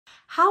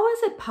How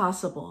is it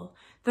possible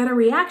that a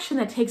reaction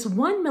that takes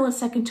 1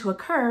 millisecond to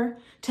occur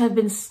to have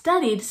been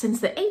studied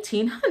since the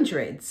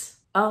 1800s?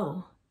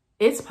 Oh,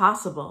 it's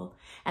possible,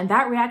 and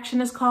that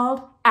reaction is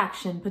called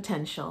action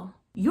potential.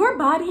 Your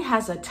body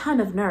has a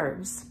ton of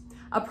nerves,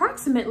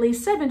 approximately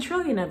 7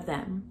 trillion of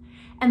them,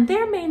 and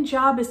their main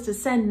job is to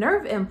send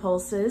nerve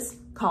impulses,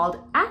 called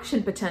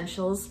action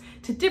potentials,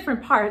 to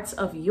different parts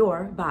of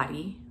your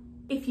body.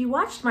 If you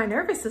watched my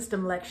nervous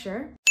system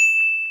lecture,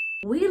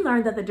 we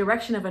learned that the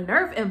direction of a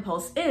nerve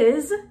impulse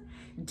is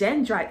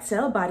dendrite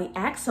cell body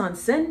axon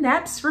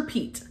synapse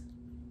repeat.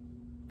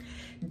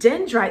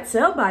 Dendrite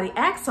cell body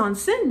axon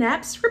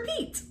synapse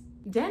repeat.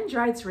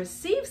 Dendrites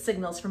receive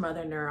signals from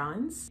other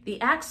neurons.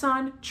 The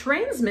axon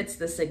transmits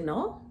the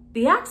signal.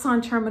 The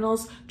axon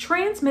terminals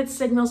transmit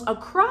signals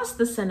across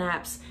the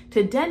synapse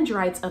to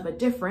dendrites of a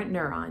different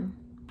neuron.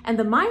 And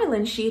the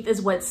myelin sheath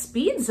is what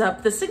speeds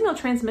up the signal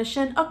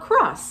transmission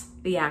across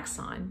the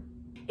axon.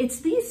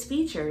 It's these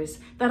features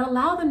that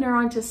allow the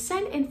neuron to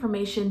send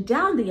information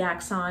down the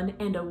axon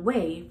and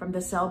away from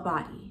the cell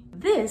body.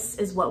 This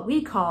is what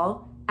we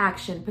call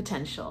action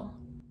potential.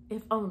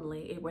 If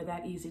only it were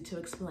that easy to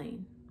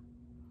explain.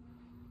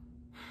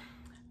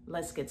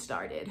 Let's get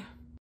started.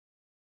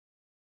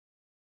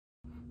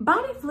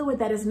 Body fluid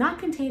that is not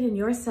contained in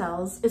your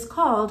cells is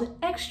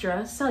called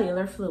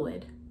extracellular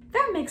fluid.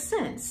 That makes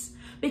sense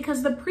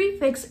because the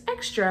prefix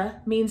extra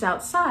means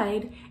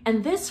outside,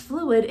 and this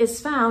fluid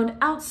is found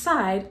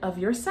outside of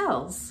your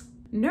cells.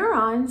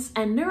 Neurons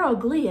and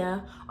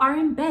neuroglia are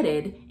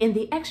embedded in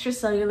the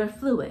extracellular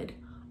fluid,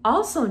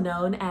 also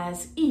known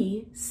as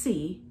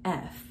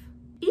ECF.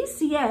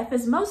 ECF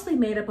is mostly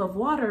made up of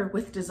water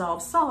with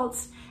dissolved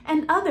salts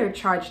and other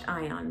charged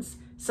ions,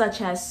 such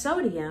as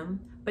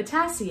sodium,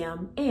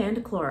 potassium,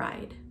 and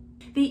chloride.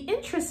 The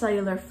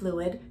intracellular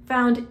fluid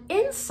found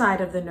inside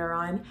of the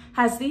neuron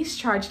has these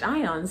charged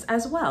ions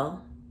as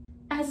well.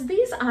 As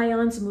these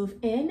ions move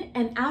in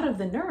and out of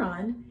the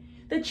neuron,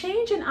 the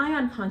change in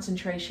ion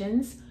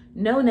concentrations,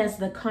 known as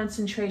the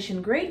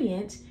concentration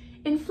gradient,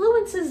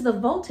 influences the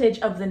voltage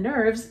of the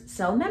nerve's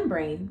cell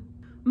membrane.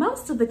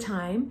 Most of the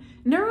time,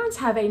 neurons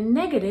have a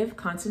negative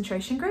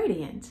concentration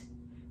gradient.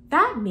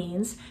 That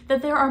means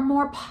that there are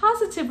more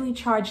positively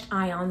charged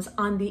ions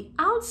on the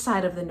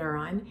outside of the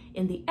neuron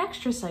in the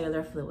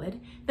extracellular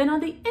fluid than on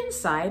the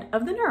inside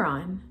of the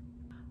neuron.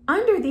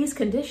 Under these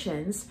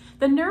conditions,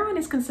 the neuron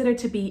is considered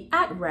to be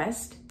at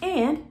rest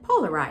and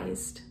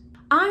polarized.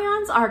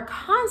 Ions are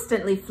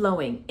constantly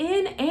flowing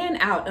in and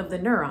out of the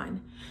neuron,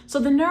 so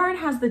the neuron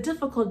has the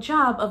difficult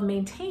job of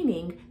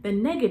maintaining the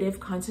negative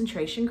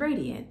concentration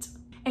gradient.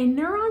 A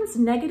neuron's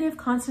negative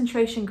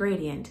concentration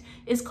gradient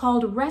is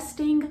called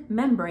resting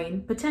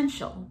membrane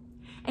potential.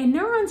 A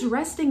neuron's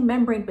resting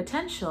membrane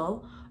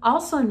potential,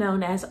 also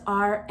known as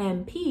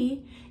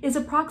RMP, is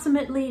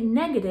approximately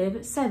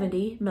negative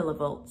 70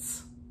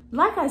 millivolts.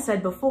 Like I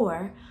said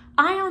before,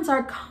 ions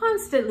are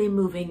constantly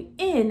moving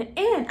in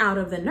and out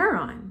of the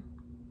neuron.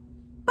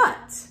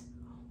 But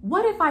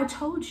what if I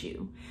told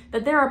you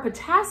that there are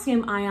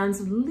potassium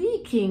ions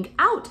leaking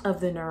out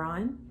of the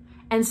neuron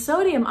and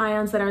sodium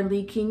ions that are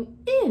leaking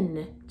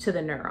into the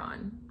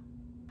neuron?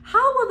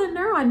 How will the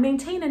neuron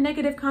maintain a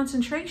negative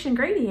concentration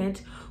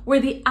gradient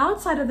where the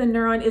outside of the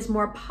neuron is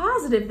more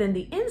positive than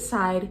the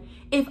inside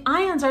if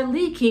ions are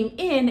leaking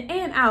in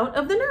and out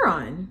of the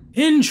neuron?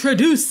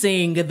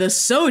 Introducing the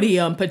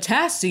Sodium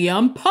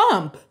Potassium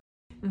Pump.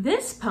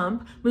 This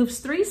pump moves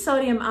 3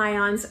 sodium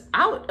ions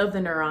out of the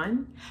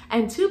neuron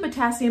and 2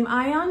 potassium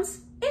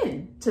ions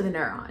into the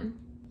neuron.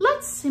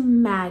 Let's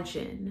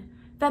imagine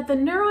that the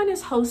neuron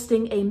is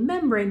hosting a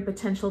membrane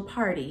potential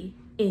party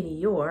in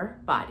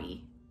your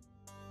body.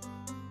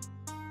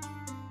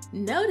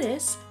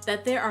 Notice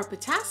that there are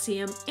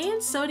potassium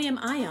and sodium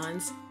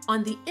ions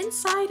on the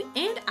inside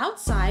and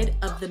outside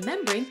of the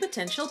membrane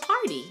potential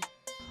party.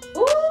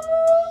 Ooh,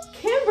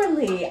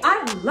 Kimberly,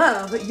 I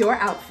love your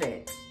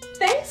outfit.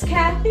 Thanks,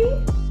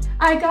 Kathy.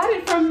 I got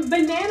it from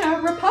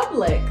Banana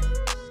Republic.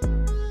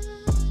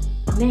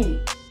 Nate,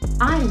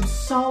 I am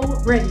so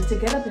ready to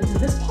get up into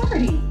this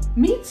party.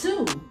 Me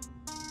too.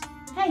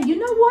 Hey, you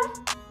know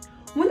what?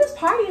 When this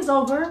party is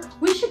over,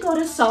 we should go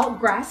to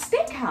Saltgrass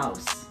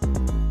Steakhouse.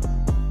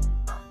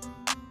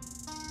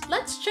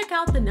 Let's check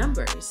out the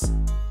numbers.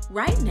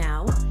 Right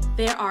now,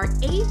 there are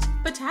 8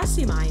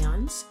 potassium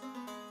ions,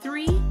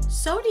 3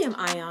 sodium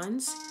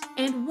ions,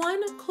 and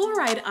 1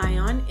 chloride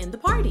ion in the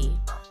party.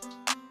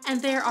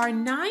 And there are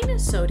 9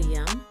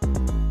 sodium,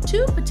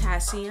 2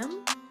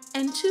 potassium,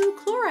 and 2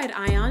 chloride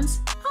ions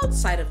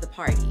outside of the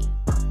party.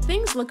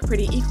 Things look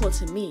pretty equal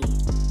to me,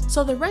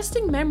 so the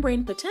resting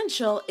membrane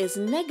potential is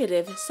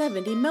negative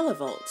 70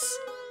 millivolts.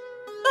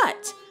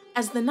 But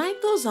as the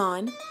night goes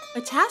on,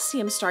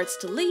 potassium starts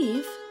to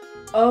leave.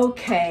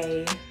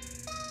 Okay,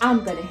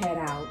 I'm gonna head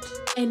out.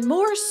 And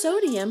more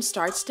sodium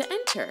starts to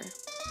enter.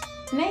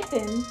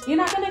 Nathan, you're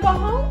not gonna go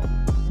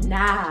home?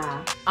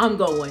 Nah, I'm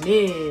going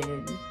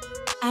in.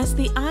 As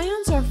the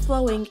ions are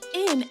flowing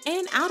in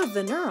and out of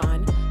the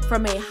neuron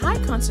from a high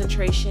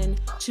concentration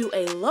to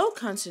a low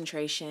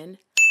concentration,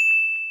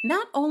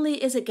 Not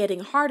only is it getting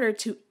harder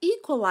to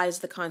equalize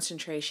the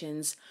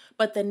concentrations,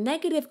 but the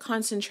negative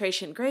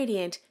concentration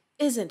gradient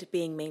isn't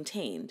being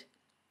maintained.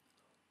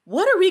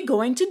 What are we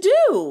going to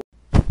do?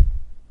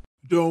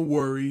 Don't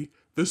worry,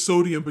 the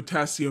sodium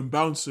potassium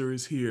bouncer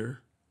is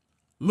here.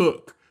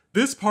 Look,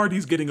 this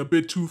party's getting a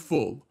bit too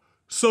full.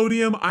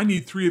 Sodium, I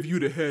need 3 of you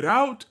to head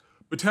out.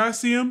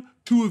 Potassium,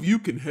 2 of you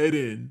can head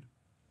in.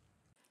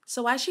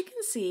 So as you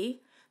can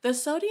see, the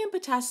sodium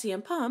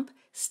potassium pump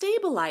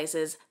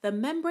stabilizes the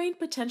membrane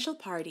potential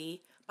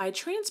party by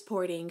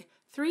transporting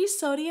 3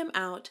 sodium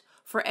out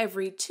for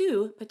every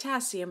 2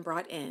 potassium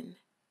brought in.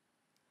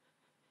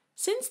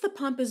 Since the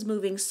pump is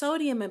moving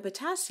sodium and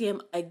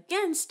potassium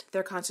against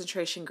their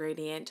concentration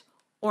gradient,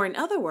 or in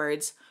other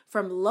words,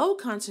 from low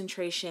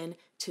concentration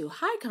to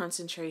high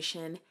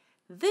concentration,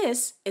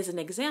 this is an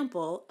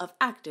example of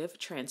active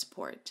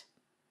transport.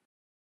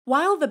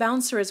 While the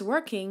bouncer is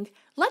working,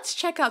 let's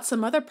check out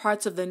some other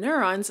parts of the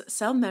neuron's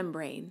cell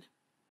membrane.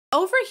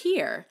 Over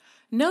here,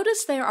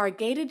 notice there are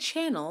gated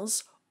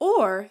channels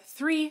or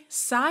 3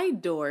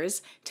 side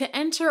doors to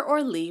enter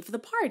or leave the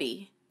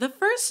party. The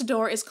first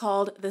door is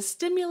called the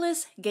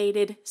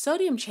stimulus-gated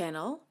sodium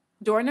channel.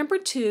 Door number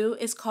 2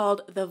 is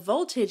called the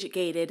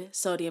voltage-gated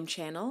sodium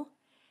channel.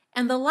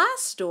 And the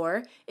last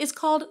door is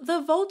called the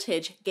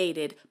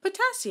voltage-gated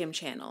potassium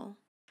channel.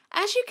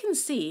 As you can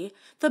see,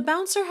 the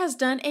bouncer has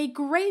done a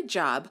great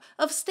job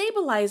of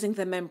stabilizing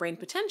the membrane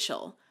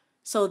potential,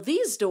 so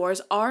these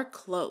doors are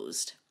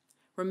closed.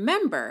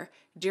 Remember,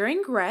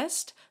 during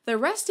rest, the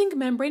resting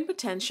membrane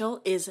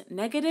potential is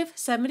negative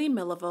 70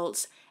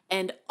 millivolts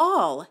and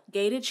all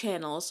gated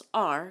channels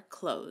are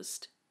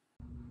closed.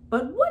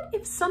 But what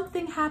if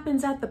something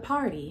happens at the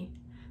party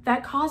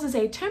that causes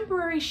a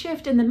temporary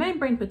shift in the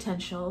membrane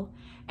potential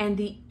and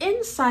the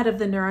inside of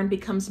the neuron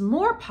becomes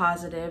more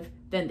positive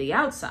than the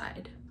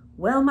outside?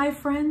 Well, my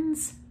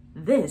friends,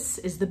 this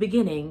is the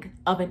beginning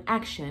of an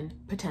action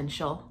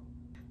potential.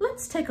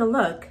 Let's take a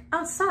look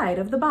outside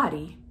of the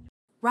body.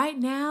 Right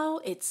now,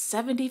 it's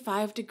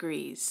 75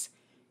 degrees.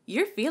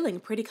 You're feeling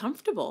pretty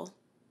comfortable.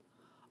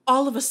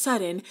 All of a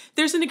sudden,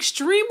 there's an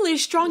extremely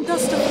strong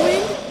gust of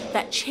wind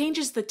that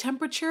changes the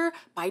temperature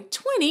by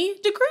 20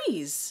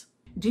 degrees.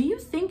 Do you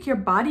think your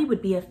body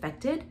would be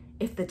affected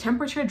if the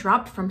temperature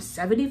dropped from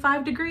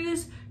 75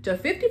 degrees to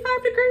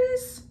 55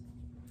 degrees?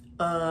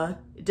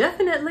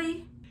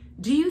 Definitely.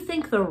 Do you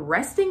think the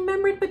resting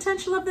membrane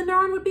potential of the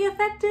neuron would be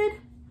affected?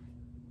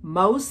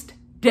 Most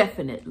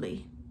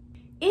definitely.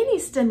 Any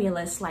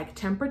stimulus like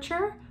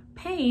temperature,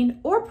 pain,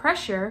 or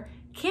pressure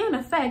can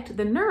affect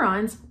the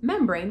neuron's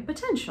membrane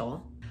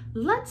potential.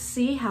 Let's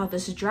see how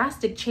this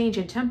drastic change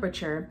in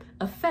temperature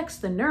affects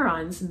the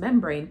neuron's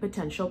membrane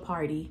potential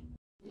party.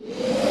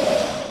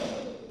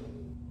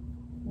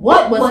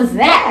 What was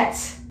that?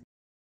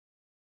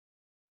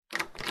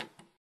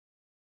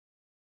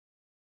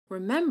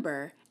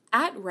 Remember,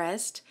 at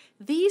rest,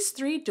 these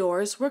 3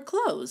 doors were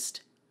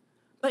closed.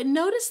 But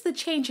notice the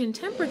change in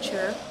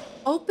temperature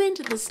opened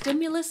the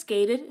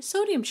stimulus-gated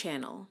sodium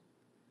channel.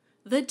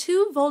 The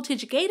 2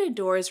 voltage-gated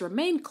doors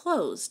remain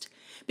closed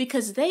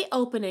because they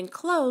open and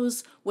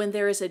close when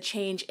there is a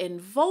change in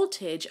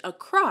voltage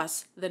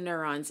across the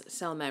neuron's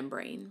cell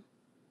membrane.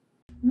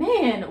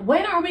 Man,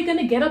 when are we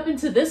gonna get up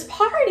into this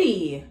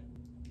party?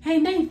 Hey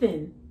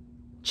Nathan,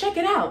 check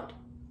it out.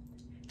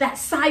 That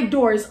side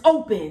door is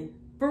open.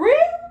 For real?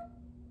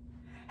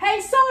 Hey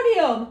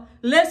Sodium,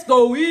 let's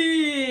go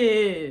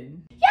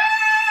in.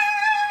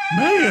 Yeah!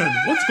 Man,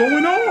 what's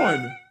going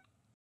on?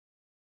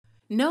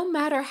 No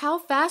matter how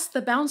fast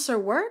the bouncer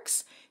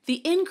works,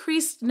 the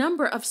increased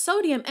number of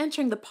sodium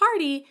entering the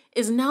party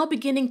is now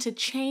beginning to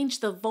change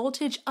the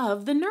voltage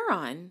of the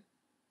neuron.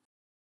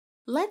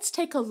 Let's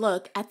take a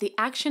look at the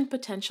action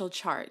potential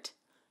chart.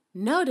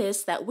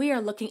 Notice that we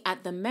are looking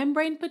at the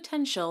membrane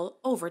potential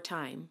over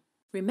time.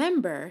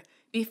 Remember,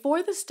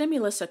 before the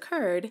stimulus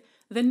occurred,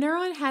 the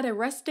neuron had a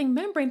resting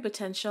membrane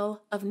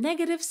potential of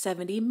negative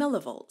 70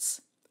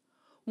 millivolts.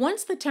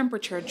 Once the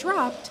temperature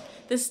dropped,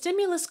 the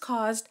stimulus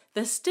caused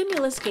the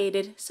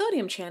stimulus-gated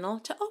sodium channel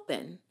to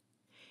open.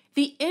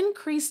 The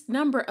increased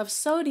number of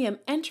sodium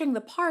entering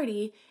the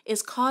party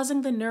is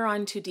causing the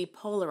neuron to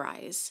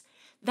depolarize.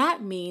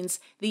 That means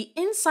the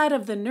inside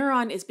of the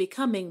neuron is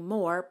becoming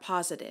more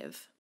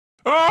positive.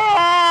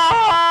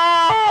 Ah!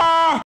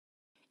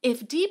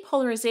 If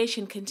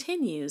depolarization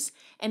continues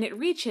and it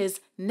reaches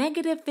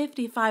negative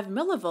 55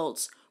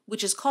 millivolts,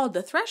 which is called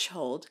the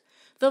threshold,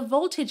 the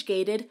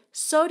voltage-gated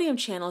sodium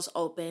channels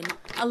open,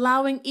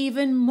 allowing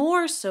even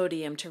more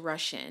sodium to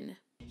rush in.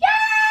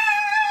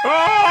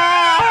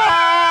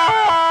 Ah!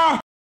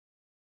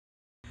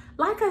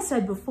 Like I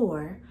said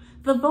before,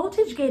 the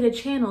voltage-gated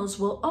channels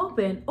will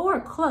open or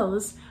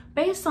close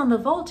based on the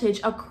voltage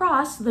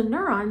across the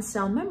neuron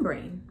cell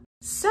membrane.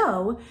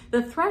 So,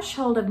 the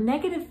threshold of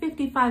negative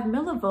 55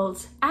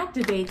 millivolts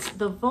activates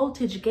the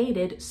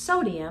voltage-gated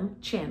sodium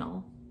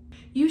channel.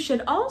 You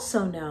should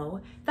also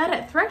know that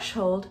at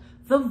threshold,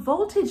 the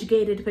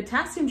voltage-gated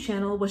potassium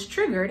channel was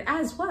triggered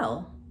as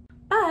well.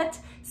 But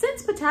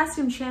since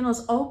potassium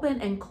channels open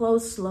and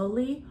close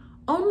slowly,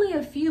 Only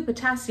a few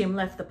potassium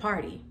left the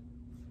party.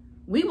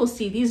 We will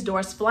see these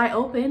doors fly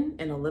open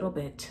in a little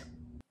bit.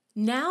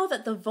 Now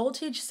that the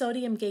voltage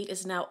sodium gate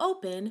is now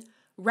open,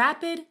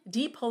 rapid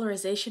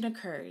depolarization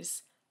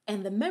occurs,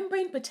 and the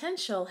membrane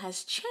potential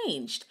has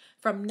changed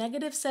from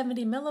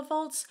 -70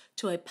 millivolts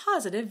to a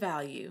positive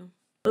value.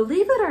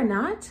 Believe it or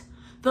not,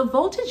 the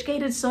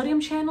voltage-gated sodium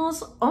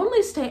channels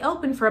only stay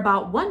open for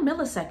about 1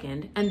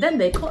 millisecond, and then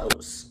they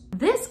close.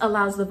 This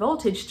allows the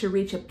voltage to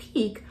reach a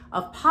peak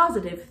of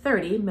positive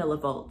 30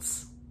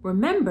 millivolts.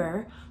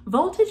 Remember,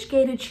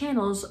 voltage-gated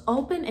channels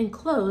open and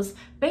close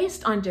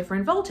based on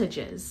different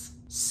voltages.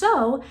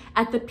 So,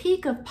 at the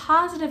peak of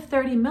positive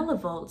 30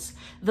 millivolts,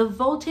 the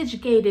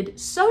voltage-gated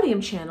sodium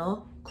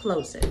channel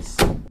closes.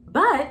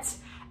 But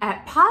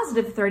at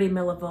positive 30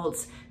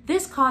 millivolts,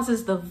 this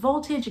causes the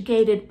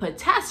voltage-gated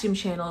potassium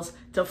channels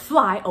to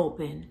fly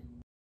open.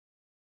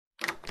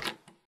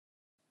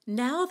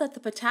 Now that the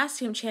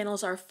potassium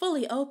channels are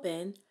fully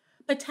open,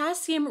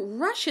 potassium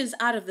rushes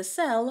out of the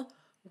cell,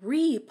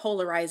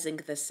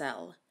 repolarizing the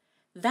cell.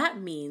 That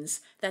means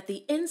that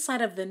the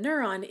inside of the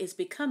neuron is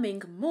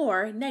becoming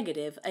more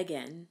negative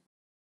again.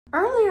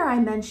 Earlier I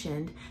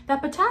mentioned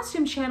that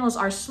potassium channels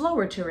are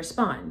slower to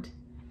respond,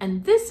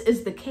 and this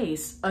is the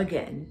case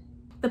again.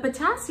 The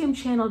potassium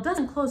channel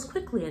doesn't close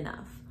quickly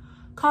enough,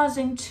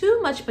 causing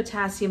too much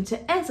potassium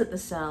to exit the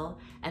cell,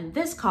 and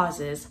this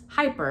causes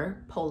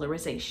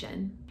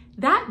hyperpolarization.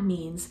 That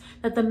means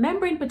that the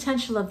membrane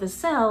potential of the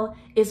cell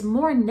is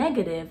more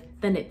negative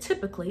than it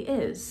typically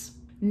is.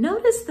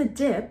 Notice the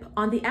dip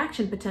on the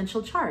action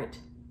potential chart.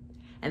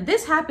 And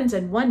this happens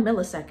in 1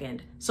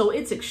 millisecond, so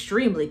it's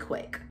extremely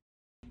quick.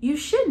 You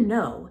should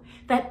know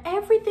that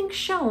everything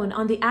shown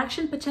on the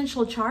action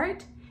potential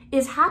chart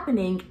is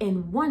happening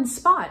in one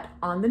spot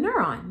on the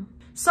neuron.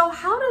 So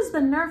how does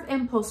the nerve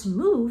impulse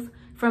move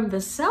from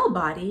the cell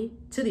body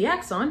to the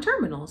axon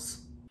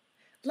terminals?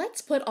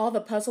 Let's put all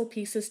the puzzle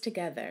pieces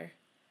together.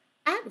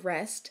 At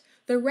rest,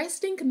 the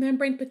resting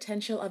membrane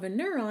potential of a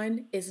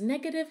neuron is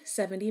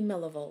 -70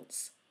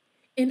 millivolts.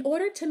 In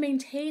order to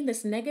maintain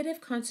this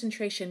negative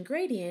concentration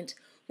gradient,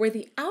 where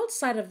the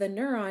outside of the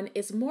neuron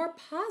is more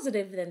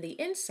positive than the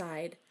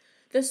inside,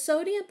 the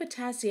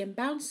sodium-potassium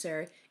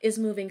bouncer is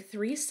moving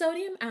 3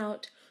 sodium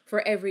out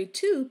for every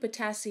 2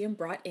 potassium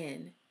brought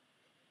in.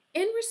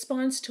 In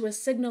response to a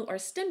signal or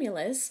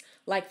stimulus,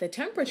 like the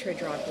temperature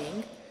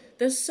dropping,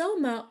 the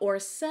soma or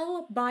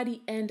cell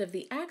body end of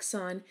the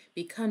axon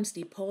becomes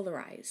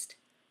depolarized.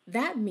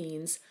 That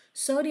means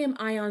sodium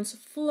ions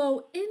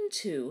flow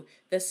into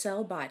the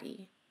cell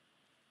body.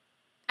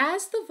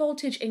 As the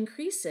voltage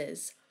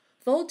increases,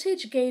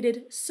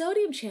 voltage-gated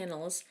sodium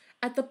channels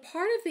at the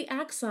part of the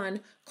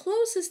axon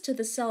closest to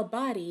the cell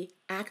body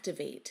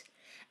activate,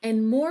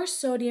 and more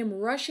sodium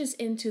rushes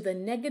into the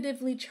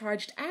negatively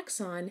charged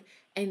axon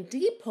and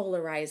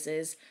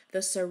depolarizes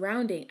the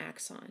surrounding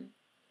axon.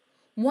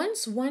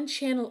 Once one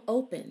channel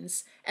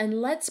opens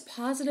and lets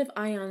positive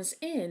ions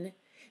in,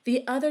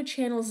 the other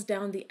channels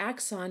down the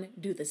axon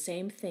do the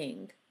same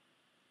thing.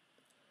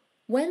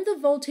 When the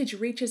voltage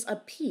reaches a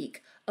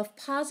peak of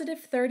positive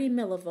 30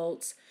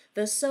 millivolts,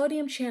 the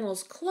sodium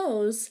channels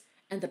close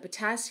and the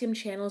potassium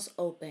channels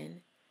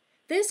open.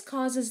 This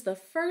causes the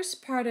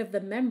first part of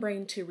the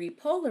membrane to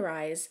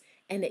repolarize,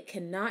 and it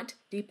cannot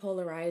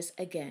depolarize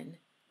again.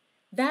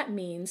 That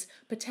means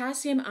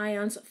potassium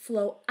ions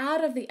flow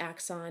out of the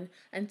axon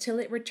until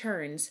it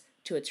returns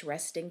to its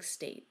resting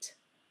state.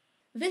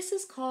 This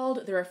is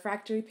called the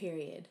refractory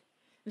period.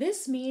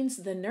 This means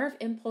the nerve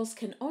impulse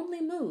can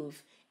only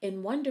move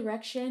in one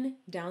direction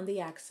down the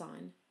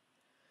axon.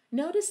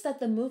 Notice that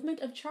the movement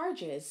of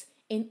charges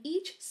in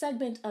each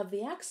segment of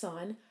the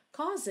axon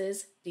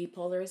causes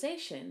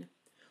depolarization,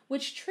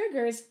 which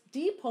triggers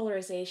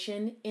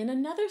depolarization in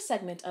another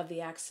segment of the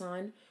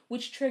axon,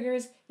 which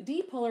triggers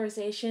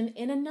depolarization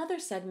in another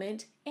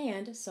segment,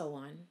 and so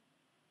on.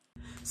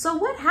 So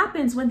what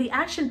happens when the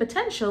action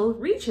potential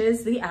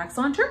reaches the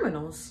axon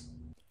terminals?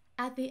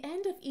 At the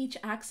end of each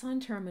axon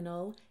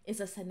terminal is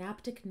a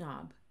synaptic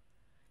knob.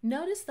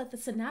 Notice that the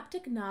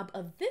synaptic knob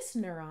of this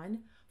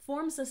neuron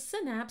forms a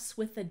synapse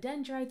with the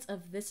dendrites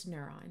of this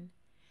neuron.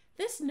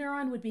 This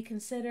neuron would be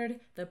considered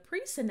the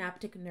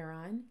presynaptic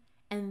neuron,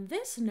 and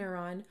this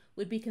neuron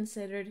would be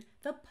considered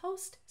the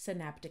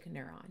postsynaptic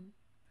neuron.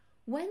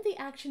 When the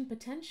action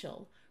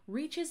potential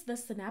reaches the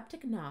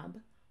synaptic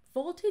knob,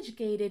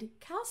 voltage-gated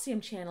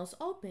calcium channels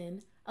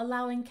open,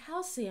 allowing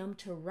calcium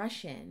to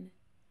rush in.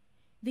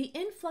 The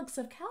influx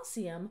of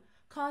calcium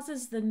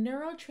causes the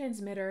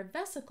neurotransmitter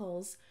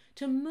vesicles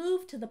to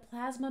move to the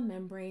plasma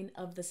membrane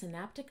of the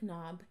synaptic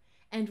knob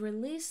and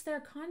release their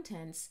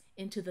contents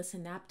into the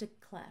synaptic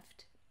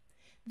cleft.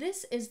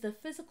 This is the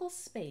physical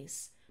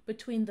space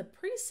between the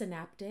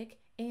presynaptic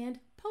and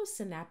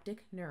postsynaptic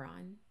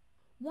neuron.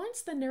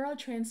 Once the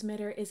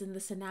neurotransmitter is in the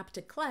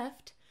synaptic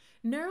cleft,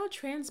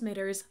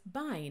 neurotransmitters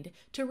bind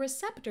to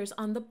receptors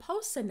on the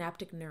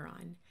postsynaptic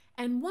neuron,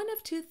 and one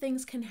of two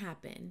things can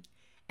happen: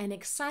 an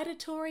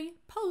excitatory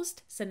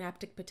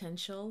postsynaptic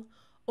potential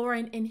or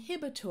an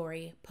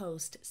inhibitory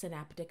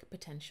postsynaptic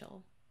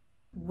potential.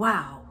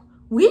 Wow,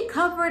 We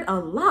covered a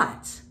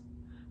lot.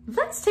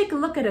 Let's take a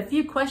look at a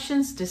few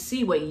questions to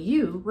see what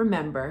you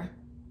remember.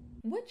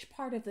 Which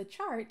part of the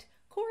chart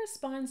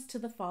corresponds to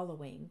the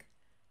following?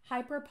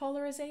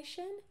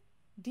 Hyperpolarization,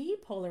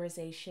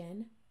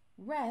 depolarization,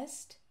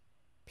 rest,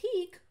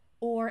 peak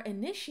or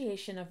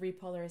initiation of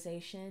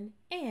repolarization,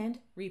 and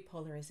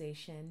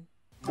repolarization.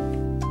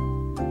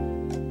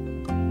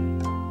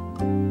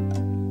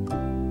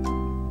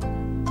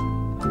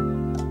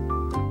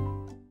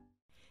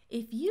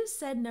 If you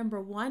said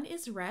number 1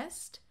 is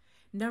rest,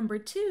 number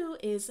 2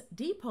 is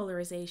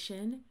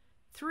depolarization,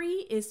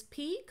 3 is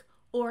peak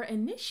or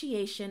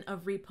initiation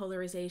of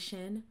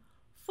repolarization,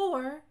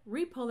 4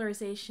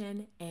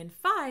 repolarization, and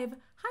 5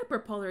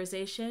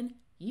 hyperpolarization,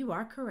 you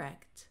are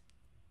correct.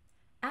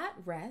 At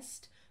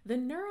rest, the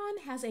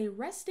neuron has a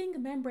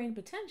resting membrane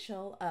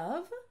potential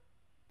of,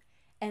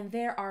 and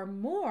there are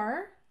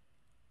more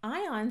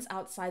ions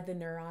outside the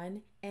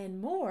neuron and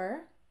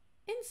more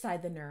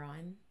inside the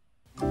neuron.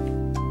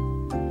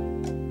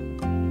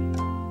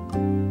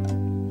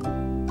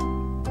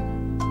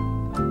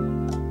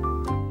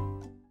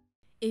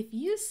 If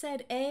you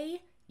said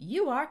A,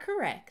 you are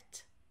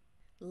correct.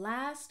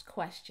 Last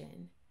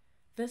question.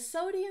 The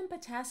sodium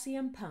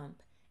potassium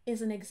pump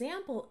is an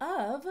example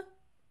of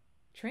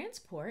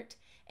transport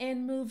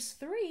and moves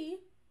 3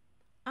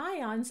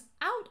 ions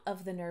out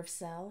of the nerve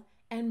cell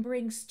and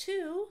brings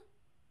 2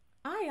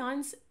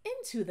 ions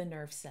into the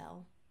nerve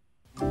cell.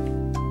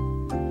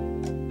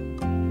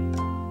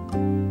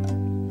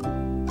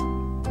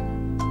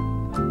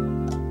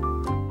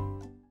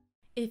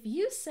 If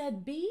you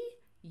said B,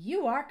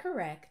 you are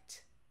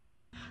correct.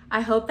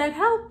 I hope that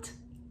helped,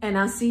 and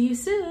I'll see you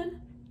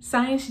soon.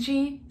 Science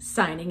G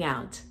signing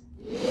out.